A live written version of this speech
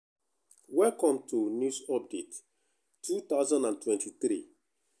Welcome to News Update 2023.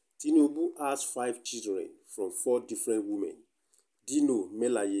 Tinubu has 5 children from 4 different women. Dino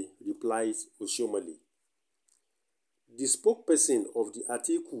Melaye replies Oshiomhole. The spokesperson of the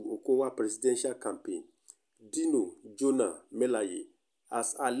Atiku presidential campaign, Dino Melaye,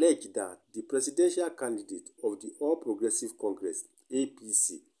 has alleged that the presidential candidate of the All Progressive Congress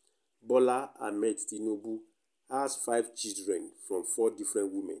 (APC), Bola Ahmed Tinubu, has 5 children from 4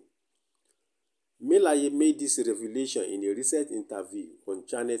 different women. Melaye made this revelation in a recent interview on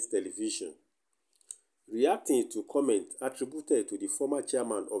Channels Television. Reacting to comments attributed to the former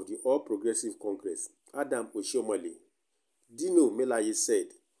chairman of the All Progressive Congress, Adam Oshiomhole, Dino Melaye said,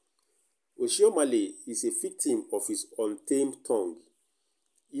 "Oshiomhole is a victim of his untamed tongue.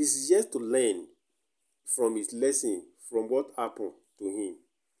 He is yet to learn from his lesson from what happened to him."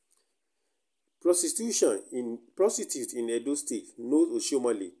 Prostitutes in Edo State know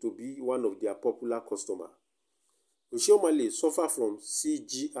Oshiomhole to be one of their popular customers. Oshiomhole suffers from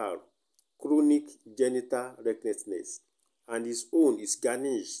CGR, chronic genital recklessness, and his own is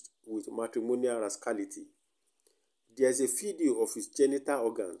garnished with matrimonial rascality. There is a video of his genital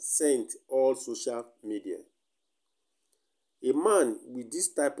organs sent all social media. A man with this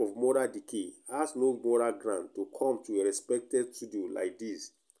type of moral decay has no moral ground to come to a respected studio like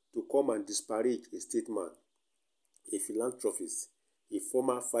this to come and disparage a statesman, a philanthropist, a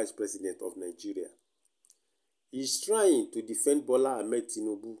former vice president of Nigeria. He is trying to defend Bola Ahmed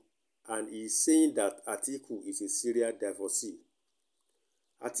Tinubu, and he is saying that Atiku is a serial divorcee.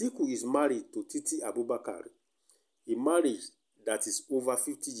 Atiku is married to Titi Abubakar, a marriage that is over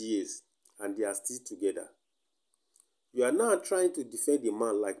 50 years, and they are still together. You are now trying to defend a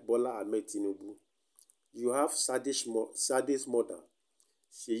man like Bola Ahmed Tinubu. You have Sade's mother,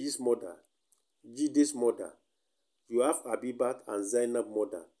 Sheyi's mother, Jide's mother. You have Abibat and Zainab's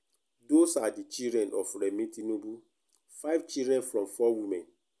mother. Those are the children of Remi Tinubu. 5 children from 4 women.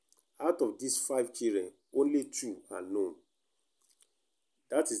 Out of these 5 children, only 2 are known.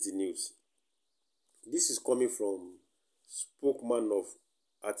 That is the news. This is coming from spokesman of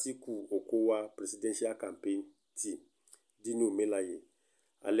Atiku presidential campaign team, Dino Melaye,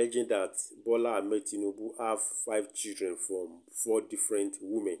 alleging that Bola Ahmed Tinubu have 5 children from 4 different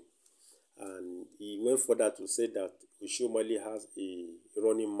women. And he went further to say that Oshiomhole has a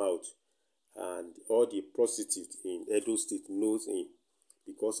running mouth, and all the prostitutes in Edo State knows him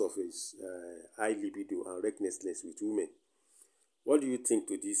because of his high libido and recklessness with women. What do you think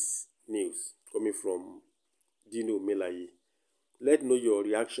to this news coming from Dino Melaye? Let know your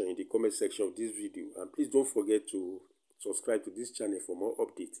reaction in the comment section of this video, and please don't forget to subscribe to this channel for more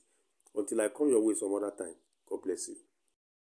updates. Until I come your way some other time, God bless you.